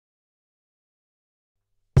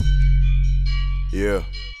Yeah.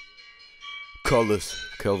 Colors,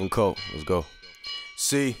 Kelvyn Colt, let's go.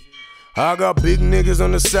 See, I got big niggas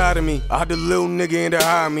on the side of me. I the little nigga in the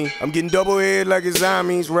high me. I'm getting double head like it's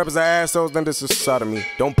Zombies. Rappers are assholes, then this is sodomy.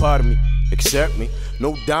 Don't pardon me, accept me.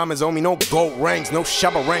 No diamonds on me, no gold rings, no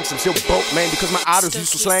shopper ranks. I'm still broke, man, because my idols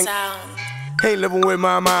used to slang. Ain't living with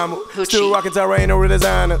my mama. Hucci. Still rockin' Tyra, ain't no real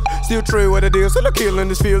designer. Still trade with a deal, still a kill in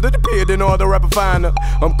this field. It appeared than all the rapper finder.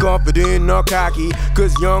 I'm confident, not cocky,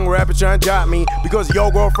 cause young rapper tryna jot me. Because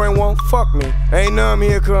your girlfriend won't fuck me. Ain't none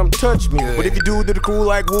here come touch me. Good. But if you do the crew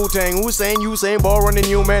like Wu-Tang, who's saying you saying ball running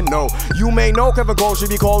you, man? No. You may know Kelvyn Colt should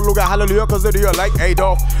be called Luga Hallelujah, cause they do like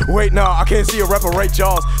Adolf. Wait, nah, I can't see a rapper Ray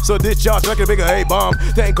Charles. So this charge like a bigger A-bomb.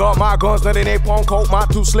 Thank God my guns not in a palm coat. My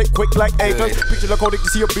too slick, quick like Akers. Picture like Kodak to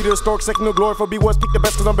see a beat of stork, second of glory for B-West. Speak the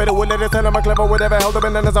best cause I'm better with it. Tell them I'm clever, whatever. Held up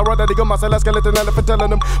and then as I run that, they got my skeleton elephant telling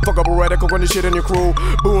them fuck up a radical run this shit in your crew.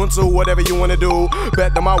 Boo and so whatever you wanna do.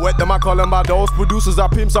 Bet them I wet them I call them by those. Producers are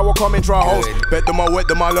pimps, I will come and try host. Bet them I wet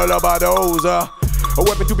them I lullaby those. A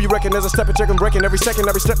weapon to be reckoned as a step and check and breaking every second,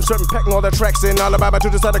 every step and certain packing all the tracks in Alabama to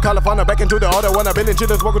the side of California, back into the other one. A billion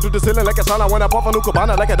chillers walking to the ceiling like a sauna when I pop a new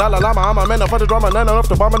cabana like a Dalai Lama. I'm a man for the drama, none enough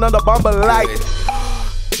to bomb another bomber like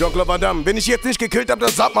Jean-Claude Van Damme. Wenn ich jetzt nicht gekillt hab, dann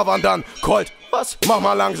sag mal wann dann. Colt, was? Mach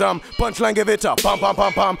mal langsam. Punchline Gewitter, pam pam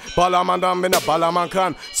pam pam. Ballermann dann, wenn der Ballermann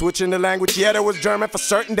kann. Switching the language, yeah, that was German for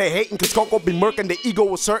certain. They hating cause Coco be murking, the ego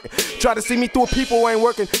was certain. Try to see me through people ain't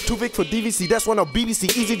working. Too big for DVC, that's one of BBC,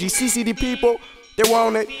 EasyG, CCD people. They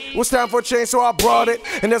want it. It was time for a change, so I brought it.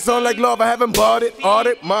 And that sound like love, I haven't bought it.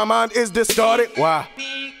 Audit, my mind is distorted. Why?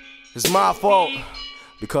 It's my fault.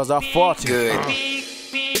 Because I fought it. Good.